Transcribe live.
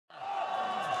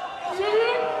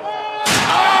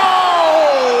Oh!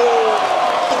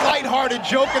 A lighthearted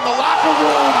joke in the locker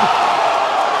room.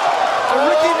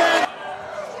 Ricky Man.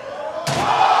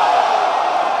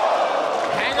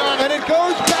 Hang on, and it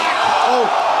goes back. Oh.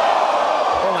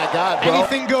 Oh my God, bro.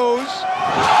 Anything goes.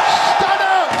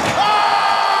 Stunner! Oh!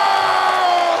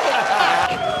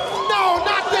 No,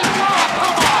 not this one!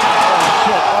 Come on! Oh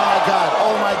shit, oh my God,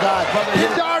 oh my God. Brother,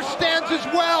 Hidar stands as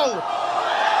well.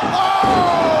 Oh!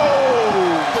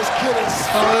 this kid is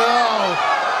Oh!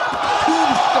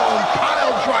 Tombstone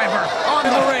pile driver on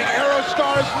the ring.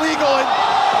 Aerostar is legal and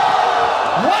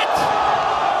what?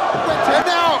 And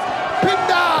now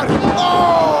Pindar. Oh!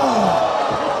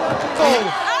 Oh!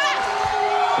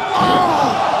 Oh!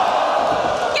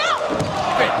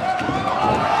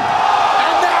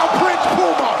 And now Prince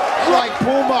Puma. Right,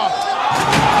 Puma.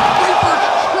 Reaper's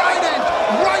trident.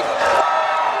 Right.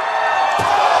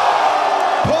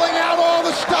 Pulling out all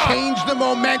the stops. Change the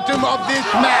momentum of this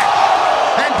match.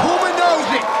 And Puma knows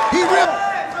it. He really.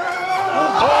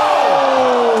 Oh!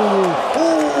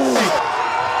 Ooh.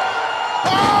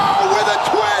 Oh, with a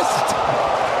twist!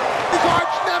 His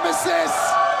arch nemesis!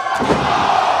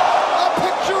 A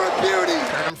picture of beauty!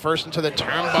 Turn him first into the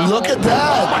turnbuckle. Look at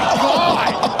that! Oh my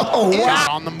God! Oh, wow.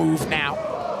 On the move now.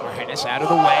 Martinez out of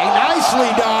the way.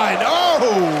 Nicely done! Oh!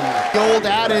 The old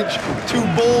adage, two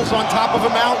bulls on top of a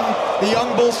mountain. The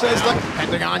young bull says, look,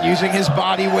 Pentagon using his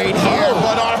body weight here,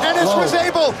 but Martinez was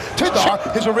able to check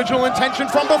his original intention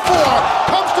from before.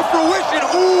 Comes to fruition.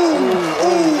 Ooh!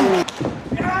 Ooh!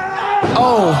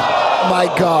 Oh my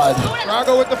God.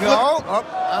 Drago with the flip. Oh,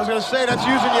 I was going to say that's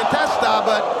using your testa,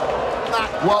 but not.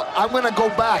 Well, I'm gonna go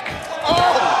back. Oh!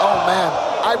 Oh man,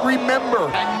 I remember.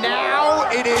 And now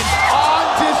it is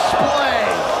on display.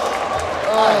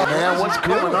 Oh man, what's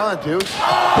going on, dude?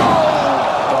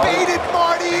 Oh! Baited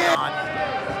Marty in.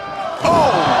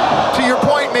 Oh! To your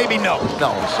point, maybe no.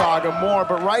 No. Saga more,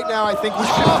 but right now I think we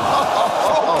should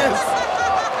focus.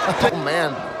 Oh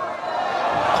man.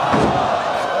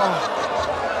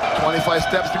 25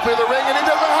 steps to clear the ring, and he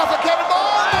doesn't have a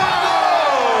cannonball. Oh!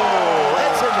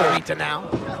 That's it. Now.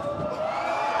 Oh,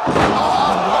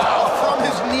 wow. From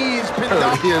his knees,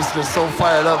 Pindar. He is just so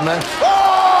fired up, man. Oh!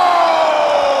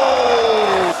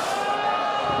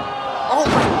 Oh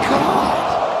my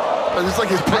God! It's like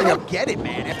he's putting I up. don't get it,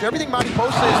 man. After everything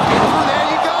Mariposa has been through, there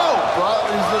you go.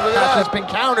 That has been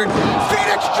countered.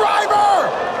 Phoenix driver!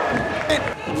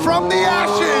 From the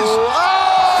ashes,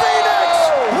 Phoenix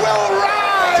will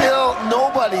rise! Still,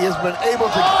 nobody has been able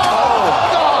to. Oh,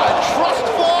 God! Trust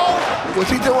fall? What's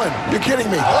he doing? You're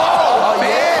kidding me. Oh,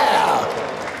 man!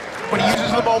 When he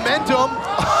uses the momentum.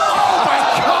 Oh, my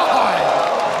God!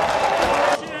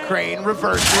 Crane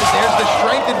reverses. There's the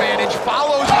strength advantage.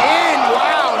 Follows in.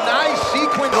 Wow, nice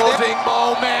sequence. Building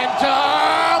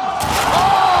momentum.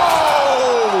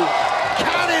 Oh!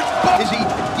 Cannon. Is he?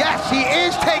 Yes, he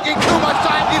is taking too much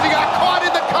time because he got caught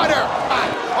in the cutter.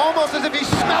 Almost as if he's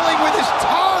smelling with his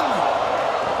tongue.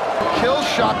 Kill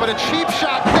shot, but a cheap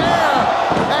shot there.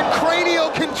 And cranial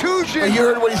contusion. You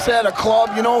heard what he said, a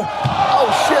club, you know? Oh,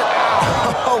 shit.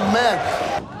 Oh, man.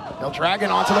 They'll drag it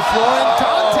onto the floor, and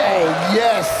Dante. Oh,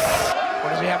 yes.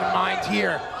 What does he have in mind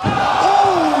here?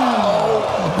 Oh,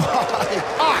 my.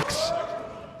 Ox.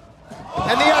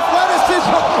 And the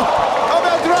athleticism of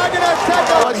El Dragon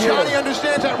Azteca. Johnny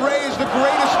understands that Ray is the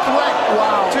greatest threat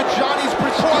to Johnny's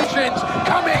precautions.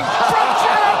 Coming from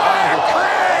Jeremiah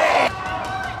Crane.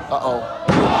 Uh-oh.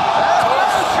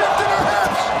 Shift in her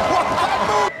hips. What that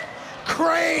move?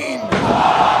 Crane.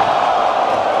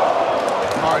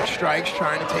 Hard strikes,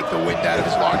 trying to take the wind out of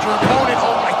his larger opponent.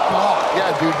 Oh my God.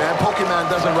 Yeah, dude, man. Pokemon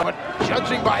doesn't run. But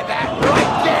judging by that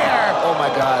right there. Oh my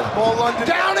God. Ball London.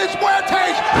 Down is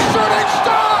Muertes. Shooting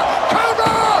star.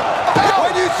 Cover.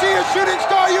 When you see a shooting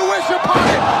star, you wish upon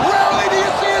it. Rarely do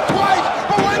you see it twice.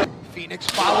 But when Phoenix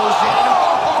follows in.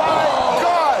 Oh my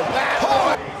God.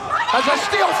 As a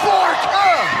steel fork.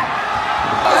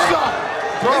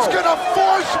 It's gonna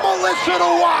force Melissa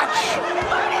to watch.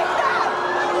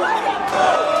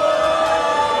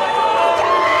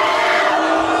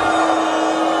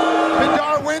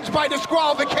 Pindar wins by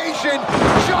disqualification.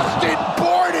 Justin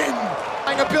Borden.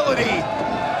 Ability.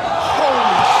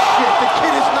 Holy shit, the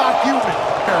kid is not human.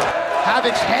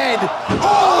 Havoc's head.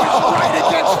 Oh, it's right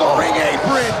against the ring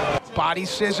apron. Body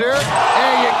scissor.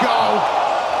 There you go.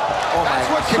 Oh my,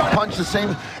 he can punch the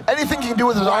same. Anything he can do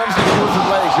with his arms, he can do with his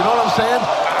legs. You know what I'm saying?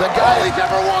 The guy. All he's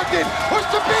ever wanted was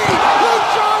to be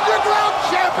Lucha Underground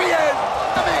champion.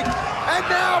 And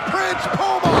now Prince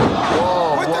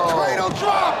Puma with the cradle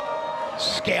drop.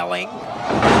 Scaling.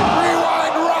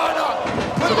 Rewind Rana.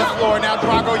 To the floor. Now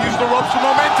Drago used the ropes for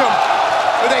momentum.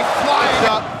 They fly it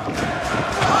up.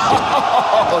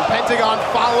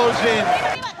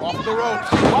 off the ropes.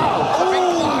 Wow. A big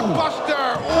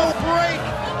blockbuster. Oh, break.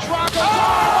 Drago.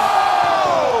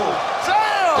 Oh!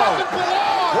 Damn! Doesn't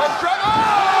belong. Where's Drago?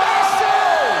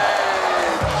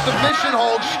 Submission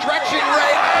hold, stretching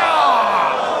Ray.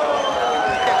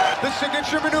 The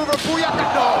signature maneuver, Booyaka,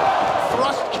 no.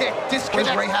 Thrust kick,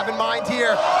 disconnect. What does Ray have in mind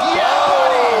here? Yeah,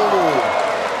 buddy!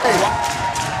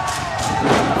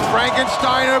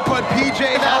 Frankensteiner put PJ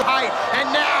that height, and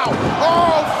now,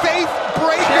 oh, faith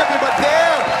breaker, but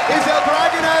there is El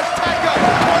Dragon Azteca,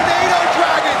 Tornado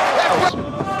Dragon.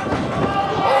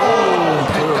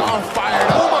 On fire,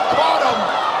 Uma caught him,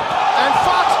 and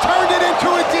Fox turned it into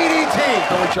a DDT.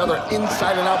 Know each other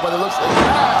inside and out, but it looks like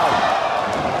wow.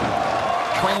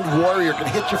 Trained warrior can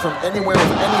hit you from anywhere with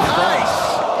anything.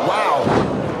 Nice. Wow.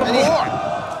 More.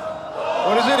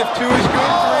 What is it? If 2 is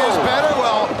good, 3 is better?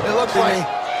 Well, it looks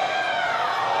like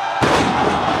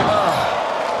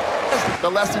the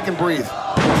less he can breathe.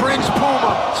 Prince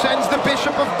Puma sends the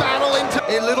Bishop of Battle into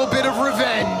a little bit of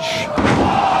revenge.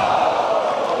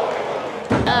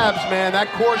 Abs, man,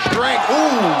 that core strength.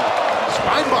 Ooh,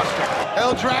 spine buster.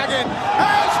 El Dragon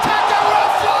Azteca will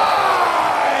fly!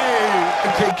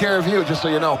 And take care of you, just so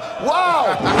you know.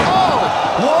 Wow! Oh!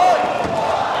 What?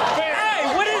 Hey,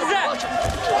 what is that? What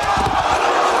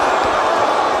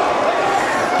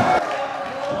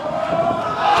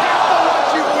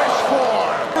you wish for.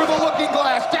 Through the looking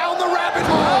glass, down the rabbit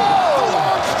hole. The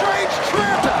long, strange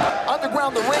trip.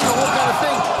 Underground, the ring, the whole kind of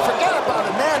thing. Forget about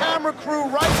it, man. Camera crew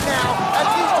right now at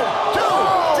Easter.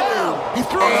 Down. He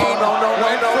threw it. No.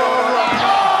 Oh,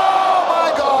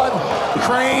 my God.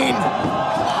 Crane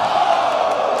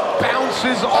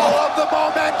bounces all of the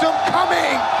momentum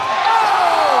coming. Oh!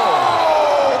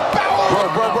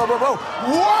 Bro.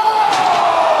 Whoa!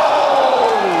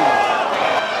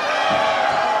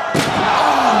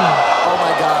 Oh,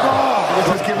 my God. This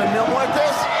is giving him like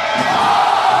this?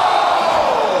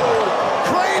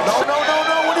 Crane. No.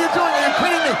 What are you doing? Are you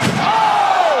kidding me?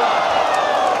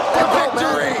 The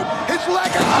victory. His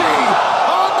legacy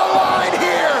on the line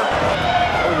here.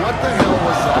 Oh, what the hell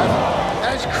was that?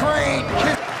 As Crane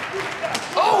kicked.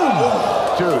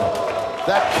 Dude,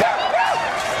 that cat.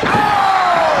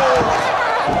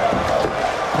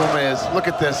 Puma is. Look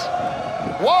at this.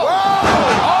 Whoa! Oh!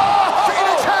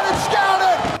 Phoenix had it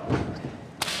scouted!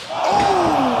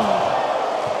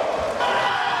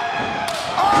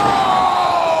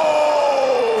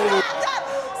 Stop!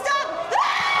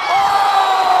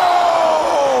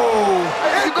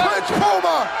 And Prince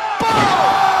Puma!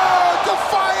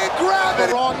 Defiant gravity!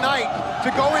 The wrong night to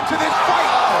go into this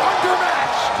fight undermatched.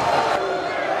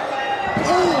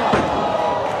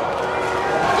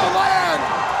 The land!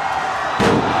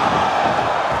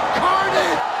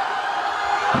 Carnage!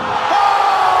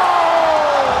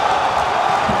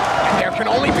 And there can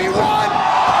only be one!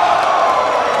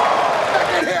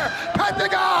 Second here,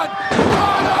 Pentagon!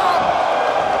 Caught up!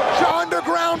 Lucha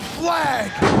Underground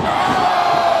flag!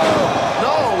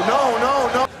 No.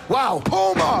 Wow,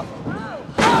 Puma!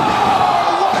 Oh,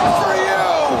 one for you!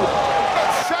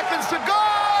 8 seconds to go!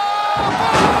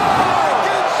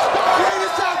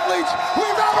 Greatest athletes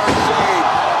we've ever seen!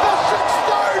 The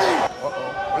 630!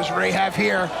 What does Ray have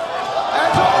here?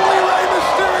 As only Rey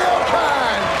Mysterio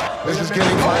can! This is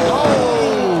getting fun.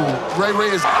 Oh! Ray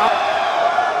is out.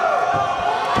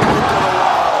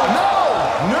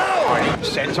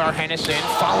 Centaur Hennison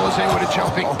follows in with a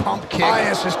jumping pump kick.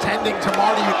 Bias is tending to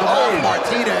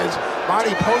Martinez.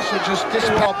 Marty Posa just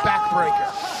dispelled backbreaker.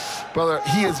 Brother,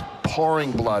 he is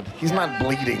pouring blood. He's not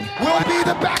bleeding. Will be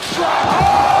the backdrop.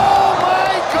 Oh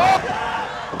my God!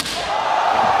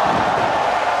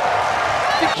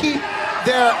 To keep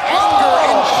their anger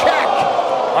in check.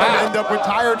 And end up with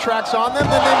tire tracks on them,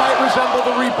 then they might resemble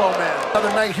the Repo Man.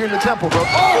 Another night here in the temple, bro.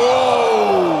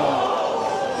 Oh!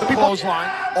 Clothesline.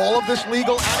 All of this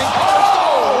legal and encouraged.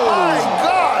 Oh my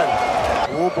God!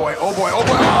 Oh boy! Oh!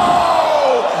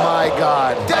 My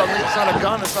God. It's not a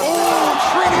gun, it's not a gun. Oh,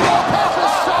 Trini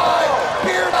Lopez's side!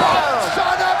 Beard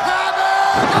son of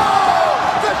heaven!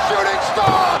 Oh, the shooting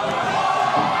star!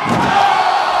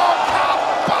 Oh, top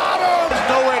bottom! There's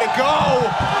nowhere to go!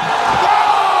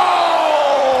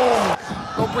 Oh!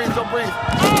 Don't breathe.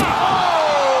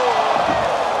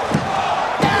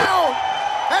 Down!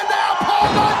 And now Paul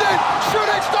London!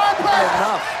 Shooting star break!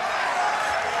 Enough.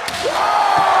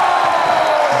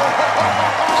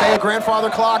 Say a grandfather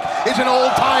clock is an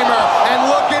old timer, and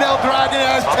look at El Dragon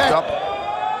Azteca.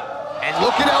 And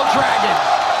look at El Dragon.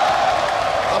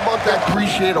 How about that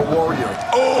appreciate a warrior?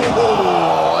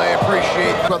 Oh, I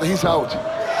appreciate that. Brother, he's out.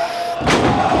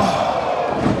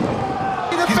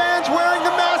 The fans wearing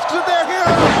the masks of their heroes.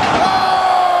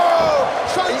 Oh!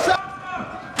 Sunset.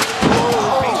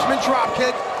 Oh, basement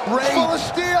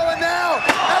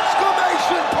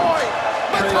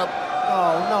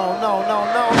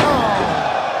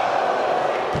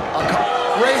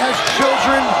Ray has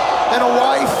children and a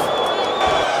wife.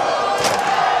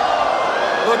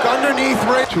 Look underneath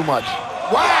Ray. Too much.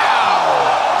 Wow!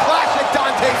 Classic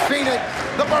Dante Phoenix,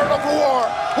 the bird of war,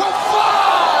 will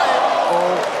fly!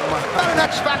 Oh my. Not an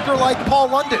X Factor like Paul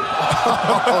London.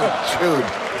 Oh, dude.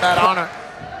 That honor.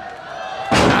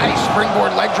 Nice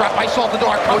springboard leg drop by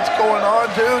Saltador. What's going on,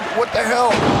 dude? What the hell?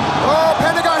 Oh,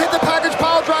 Pentagon hit the package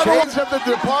pile driver. Chains have been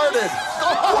departed.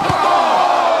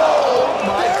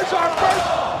 There's our first.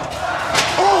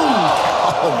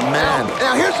 Oh, man.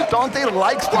 Now here's the. Dante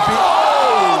likes to be.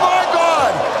 Oh, my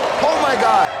God. Oh, my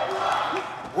God.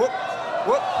 Whoop,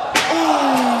 whoop.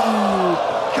 Ooh.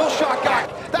 Kill shot guy.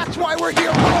 That's why we're here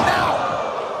right now.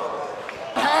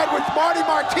 Had with Marty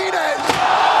Martinez.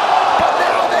 But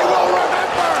now they will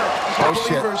remember. Oh,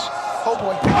 shit. Oh,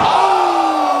 boy.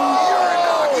 Oh,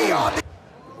 Uranagi on the.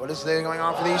 What is going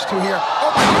on for these two here?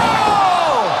 Oh, my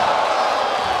God.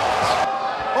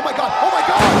 Oh, my God. Oh, my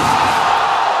God.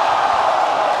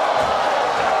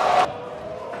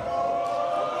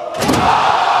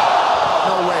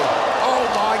 No way. Oh,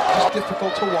 my God.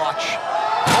 Difficult to watch.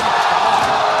 Oh,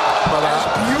 my God. As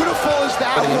beautiful as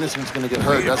that. But Anderson's going to get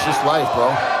hurt. That's just life,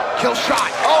 bro. Kill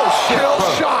shot. Oh, shit, Kill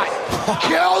bro. shot.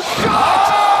 Kill shot.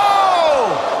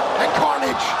 Oh! And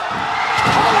carnage.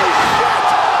 Holy shit.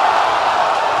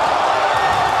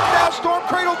 Now Storm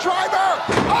Cradle driver.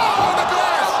 Oh, the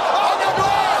glass. Oh, the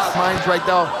glass. Mine's right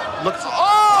now. Looks.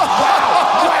 Oh!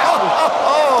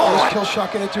 Wow. What is kill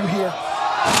shot gonna do here?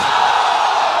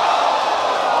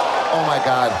 Oh, my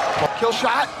God. Kill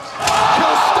shot.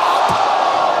 Kill stop.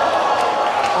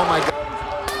 Oh, my God.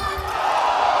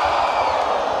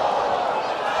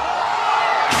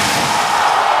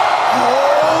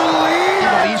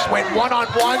 Went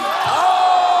one-on-one.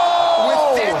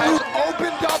 Oh! With them has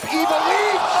opened up Evil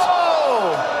Eats.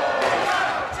 Oh!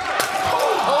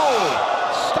 Oh!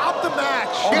 Stop the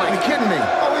match. Oh, are you kidding me?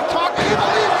 Oh, we talked to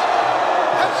Evil Eats.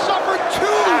 Has suffered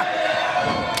two.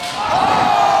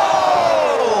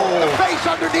 Oh! The face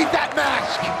underneath that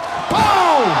mask.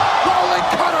 Boom! Rolling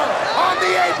cutter on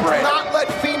the apron. Not let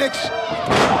Phoenix.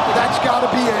 That's got to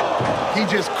be it. He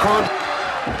just curved.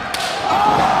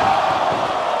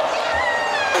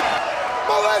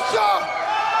 Melissa!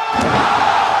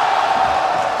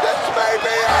 This may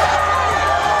be it!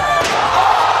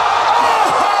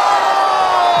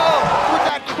 Oh! With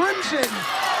that crimson!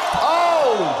 Oh!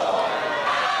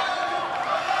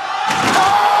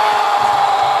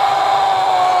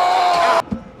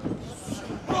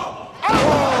 Oh!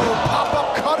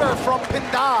 Pop-up cutter from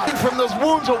Pindar. From those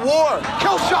wounds of war.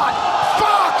 Kill shot!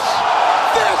 Fox!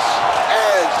 This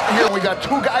is... Here we got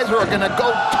two guys who are going to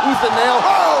go tooth and nail.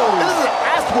 Oh! This is an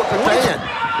ass-whooping, man.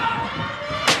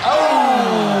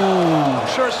 Oh! I'm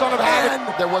sure son of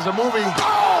Havoc. There was a movie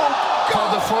Oh!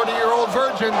 called The 40-Year-Old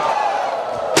Virgin.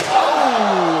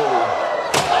 Oh!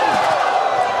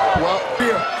 Well,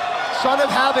 Here. Son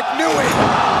of Havoc knew it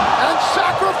and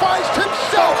sacrificed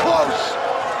himself close.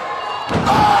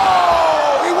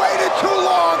 Oh! He waited too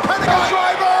long. Pentagon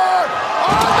driver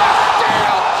on the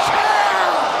steel chair.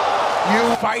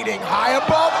 You fighting high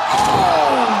above.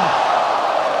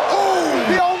 Oh! Oh!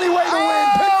 The only way to win.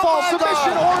 Pinfall,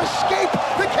 submission, or escape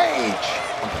the cage.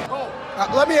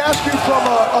 Let me ask you from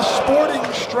a sporting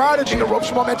strategy. The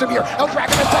ropes momentum here. El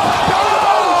Dragon is down.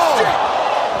 Oh! Shit!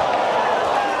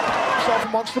 Himself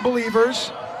amongst the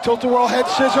believers. Tilt-a-whirl head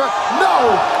scissor.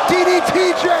 No!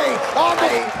 DDTJ on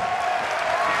the...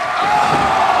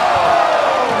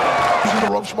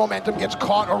 The ropes momentum gets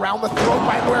caught around the throat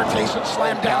by Muertes and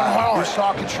slammed down hard. You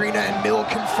saw Katrina and Mill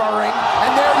conferring,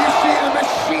 and there you see the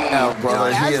machine. Oh,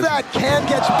 brother, as that can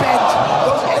gets bent,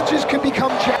 those edges can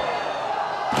become jagged.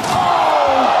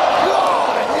 Oh,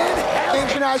 God! Inhale.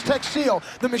 Ancient Aztec seal,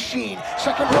 the machine,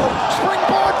 second rope,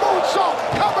 springboard moonsault,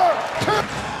 cover, turn.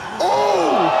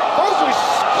 Oh, those are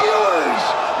skewers,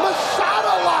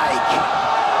 Masada-like.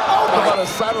 Oh, how about a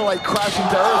satellite crashing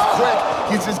to Earth quick?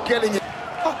 He's just getting it.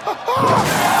 Of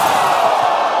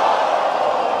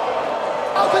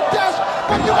the desk,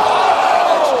 but you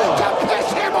managed to piss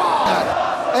him off.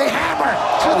 A hammer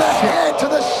to the head, to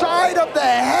the side of the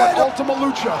head. What Ultima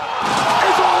Lucha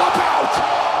is all about.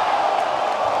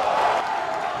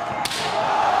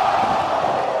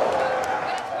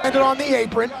 Landed on the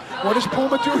apron. What does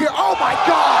Puma do here? Oh my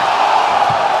God!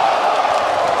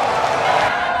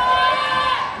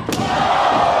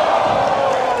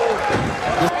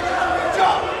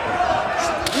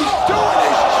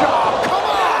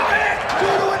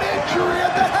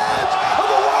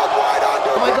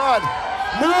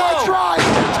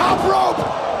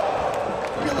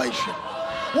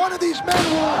 One of these men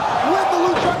will win the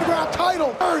Lucha Underground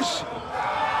title.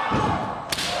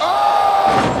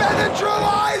 Oh!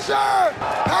 Razor!